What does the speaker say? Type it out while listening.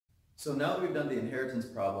So now that we've done the inheritance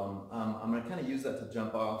problem, I'm going to kind of use that to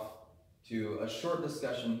jump off to a short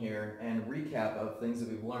discussion here and recap of things that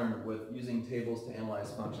we've learned with using tables to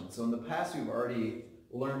analyze functions. So in the past we've already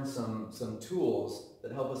learned some tools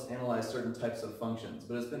that help us analyze certain types of functions,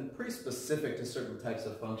 but it's been pretty specific to certain types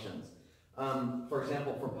of functions. For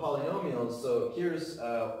example, for polynomials, so here's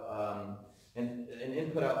an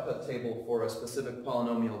input-output table for a specific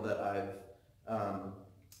polynomial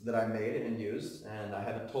that I made and used, and I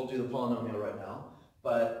haven't told you the polynomial right now,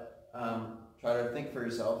 but try to think for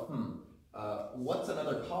yourself, what's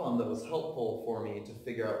another column that was helpful for me to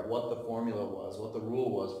figure out what the formula was, what the rule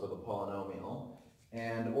was for the polynomial,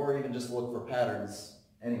 and or even just look for patterns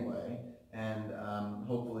anyway, and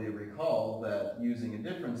hopefully recall that using a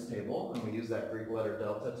difference table, and we use that Greek letter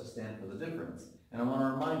delta to stand for the difference. And I want to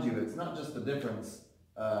remind you, it's not just the difference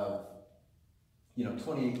of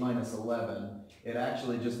 28 minus 11. It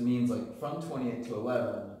actually just means like from 28 to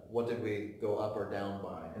 11, what did we go up or down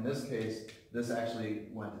by? In this case, this actually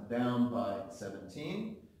went down by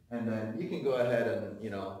 17. And then you can go ahead and,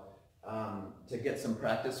 to get some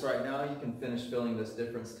practice right now, you can finish filling this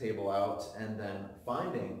difference table out and then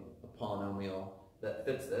finding a polynomial that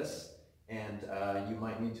fits this. And you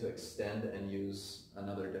might need to extend and use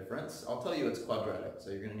another difference. I'll tell you it's quadratic, so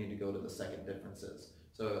you're going to need to go to the second differences.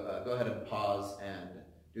 So go ahead and pause and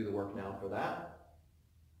do the work now for that.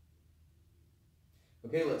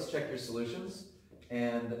 Okay, let's check your solutions.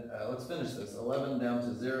 And let's finish this. 11 down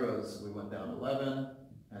to 0 is we went down 11.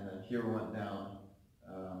 And then here we went down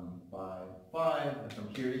by 5. And from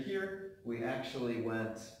here to here, we actually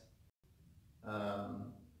went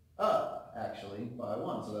up, actually, by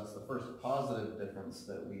 1. So that's the first positive difference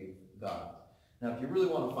that we've got. Now, if you really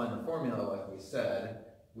want to find the formula, like we said,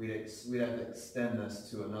 we'd have to extend this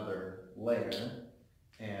to another layer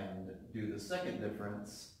and do the second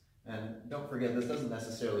difference. And don't forget, this doesn't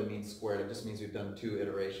necessarily mean squared. It just means we've done 2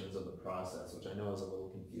 iterations of the process, which I know is a little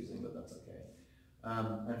confusing, but that's okay.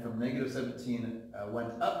 And from negative 17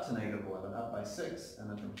 went up to negative 11, up by 6. And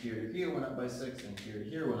then from here to here went up by 6, and here to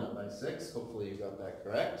here went up by 6. Hopefully you got that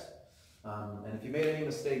correct. And if you made any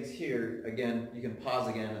mistakes here, again, you can pause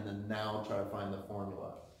again and then now try to find the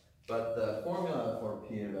formula. But the formula for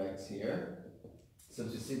p of x here,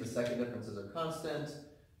 since you see the second differences are constant,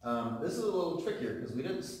 this is a little trickier because we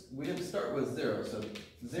didn't start with 0. So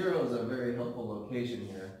 0 is a very helpful location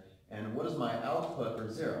here. And what is my output for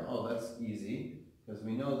 0? Oh, that's easy because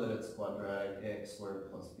we know that it's quadratic x squared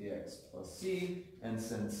plus bx plus c. And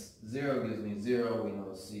since 0 gives me 0, we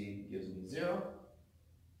know c gives me 0.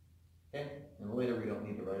 Okay, and later we don't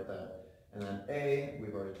need to write that. And then a,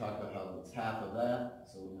 we've already talked about how it's half of that,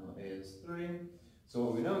 so we know a is 3. So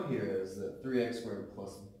what we know here is that 3x squared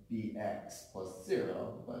plus bx plus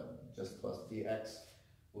 0, but just plus bx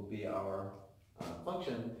will be our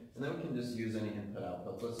function. And then we can just use any input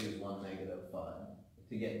output. Let's use 1, negative 5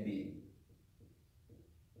 to get b.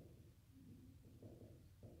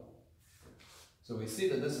 So we see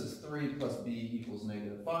that this is 3 plus b equals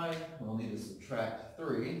negative 5. We'll need to subtract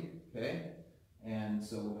 3, okay? And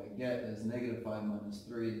so what I get is negative 5 minus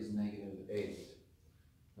 3 is negative 8,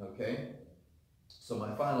 okay? So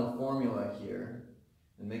my final formula here,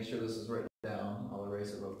 and make sure this is written down, I'll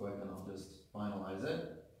erase it real quick and I'll just finalize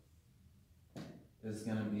it, is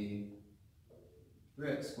going to be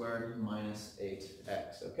 3x squared minus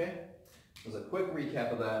 8x, okay? As a quick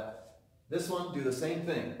recap of that, this one, do the same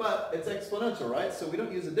thing, but it's exponential, right? So we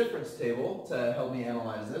don't use a difference table to help me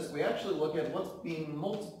analyze this. We actually look at what's being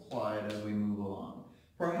multiplied as we move along.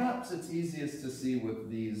 Perhaps it's easiest to see with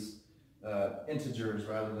these integers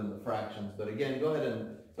rather than the fractions, but again, go ahead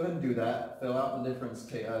and do that. Fill out the difference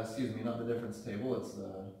not the difference table, it's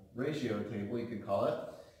the ratio table, you could call it.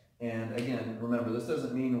 And again, remember, this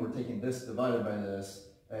doesn't mean we're taking this divided by this,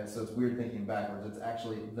 so it's weird thinking backwards. It's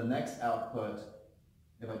actually the next output,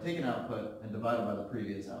 if I take an output and divide it by the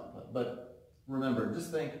previous output. But remember,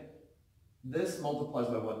 just think, this multiplies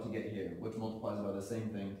by what to get here, which multiplies by the same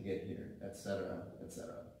thing to get here, etc.,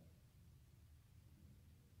 etc.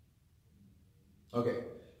 Okay,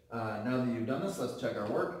 now that you've done this, let's check our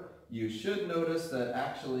work. You should notice that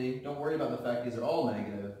actually, don't worry about the fact these are all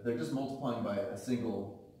negative. They're just multiplying by a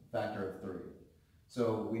single factor of 3.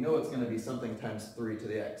 So we know it's going to be something times 3 to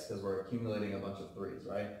the x because we're accumulating a bunch of 3's,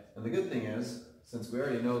 right? And the good thing is, since we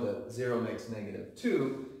already know that 0 makes negative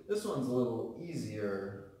 2, this one's a little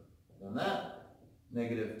easier than that.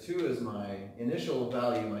 Negative 2 is my initial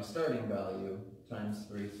value, my starting value, times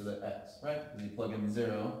 3 to the x, right? Because you plug in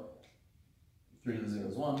 0, 3 to the 0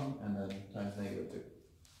 is 1, and then times negative 2.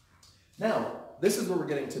 Now, this is where we're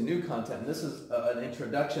getting to new content. This is an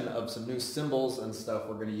introduction of some new symbols and stuff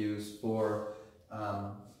we're going to use for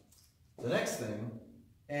the next thing,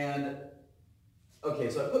 and okay,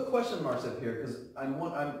 so I put question marks up here because I'm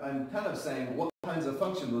kind of saying what kinds of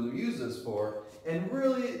functions will we use this for, and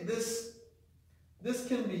really this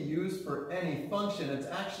can be used for any function. It's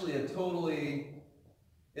actually a totally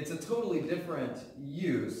different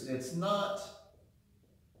use. It's not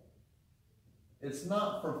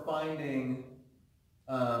for finding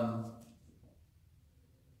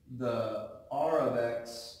the R of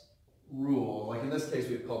x rule. Like in this case,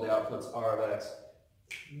 we've called the outputs R of x.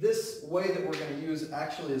 This way that we're going to use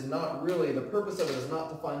actually is not really, the purpose of it is not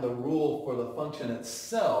to find the rule for the function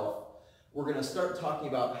itself. We're going to start talking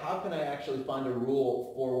about how can I actually find a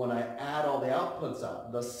rule for when I add all the outputs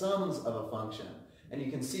up, the sums of a function. And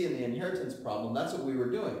you can see in the inheritance problem, that's what we were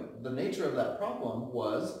doing. The nature of that problem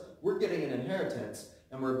was we're getting an inheritance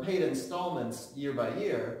and we're paid installments year by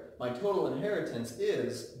year. My total inheritance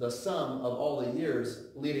is the sum of all the years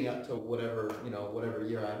leading up to whatever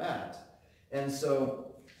year I'm at. And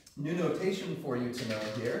so, new notation for you to know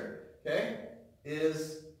here, okay,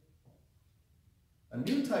 is a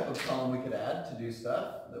new type of column we could add to do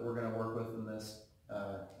stuff that we're going to work with in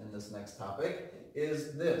this next topic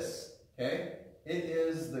is this, okay? It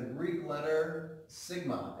is the Greek letter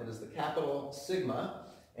sigma. It is the capital sigma,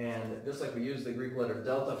 and just like we use the Greek letter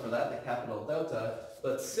delta for that, the capital delta,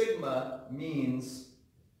 but sigma means,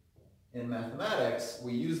 in mathematics,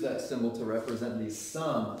 we use that symbol to represent the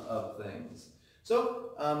sum of things.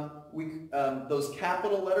 So those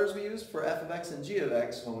capital letters we used for f of x and g of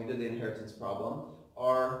x when we did the inheritance problem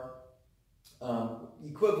are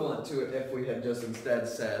equivalent to it if we had just instead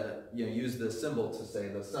said, use this symbol to say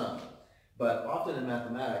the sum. But often in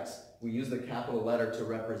mathematics, we use the capital letter to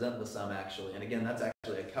represent the sum actually. And again, that's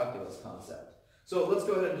actually a calculus concept. So let's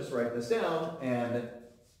go ahead and just write this down. And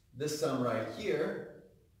this sum right here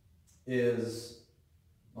is,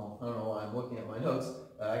 well, I don't know why I'm looking at my notes.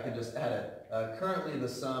 I could just add it. Currently the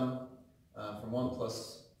sum from 1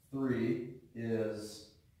 plus 3 is,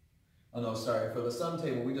 oh no, sorry, for the sum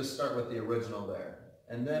table we just start with the original there.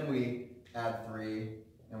 And then we add 3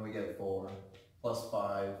 and we get 4. Plus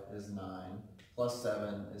 5 is 9. Plus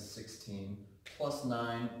 7 is 16. Plus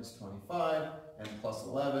 9 is 25. And plus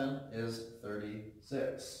 11 is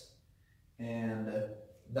 36. And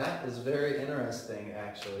that is very interesting,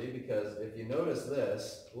 actually, because if you notice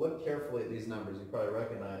this, look carefully at these numbers. You probably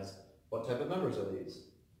recognize what type of numbers are these.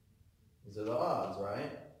 These are the odds, right?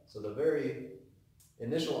 So the very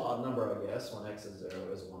initial odd number, I guess, when x is 0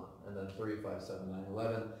 is 1. And then 3, 5, 7, 9,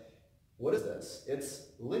 11. What is this? It's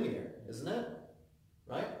linear, isn't it?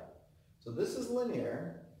 Right? So this is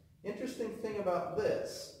linear. Interesting thing about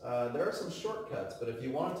this, there are some shortcuts, but if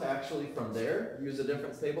you wanted to actually from there use a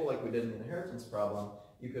difference table like we did in the inheritance problem,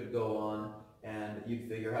 you could go on and you'd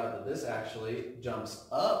figure out that this actually jumps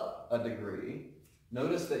up a degree.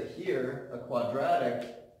 Notice that here a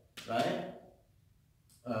quadratic, right,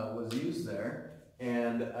 was used there,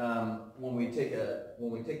 and when we take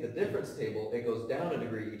the difference table, it goes down a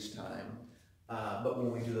degree each time. But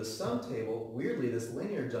when we do the sum table, weirdly this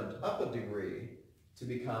linear jumped up a degree to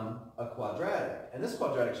become a quadratic. And this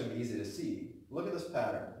quadratic should be easy to see. Look at this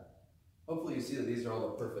pattern. Hopefully you see that these are all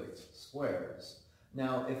the perfect squares.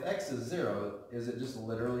 Now, if x is 0, is it just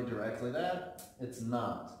literally directly that? It's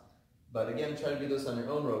not. But again, try to do this on your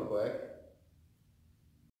own real quick.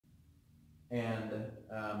 And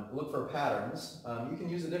look for patterns. You can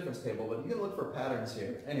use a difference table, but you can look for patterns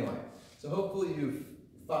here. Anyway, so hopefully you've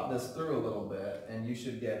thought this through a little bit, and you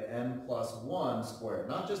should get n plus 1 squared.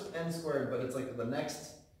 Not just n squared, but it's like the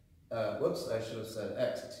next, whoops, I should have said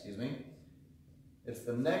x, excuse me. It's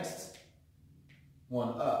the next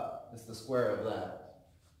one up. It's the square of that.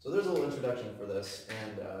 So there's a little introduction for this,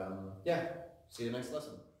 and yeah, see you next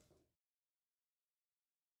lesson.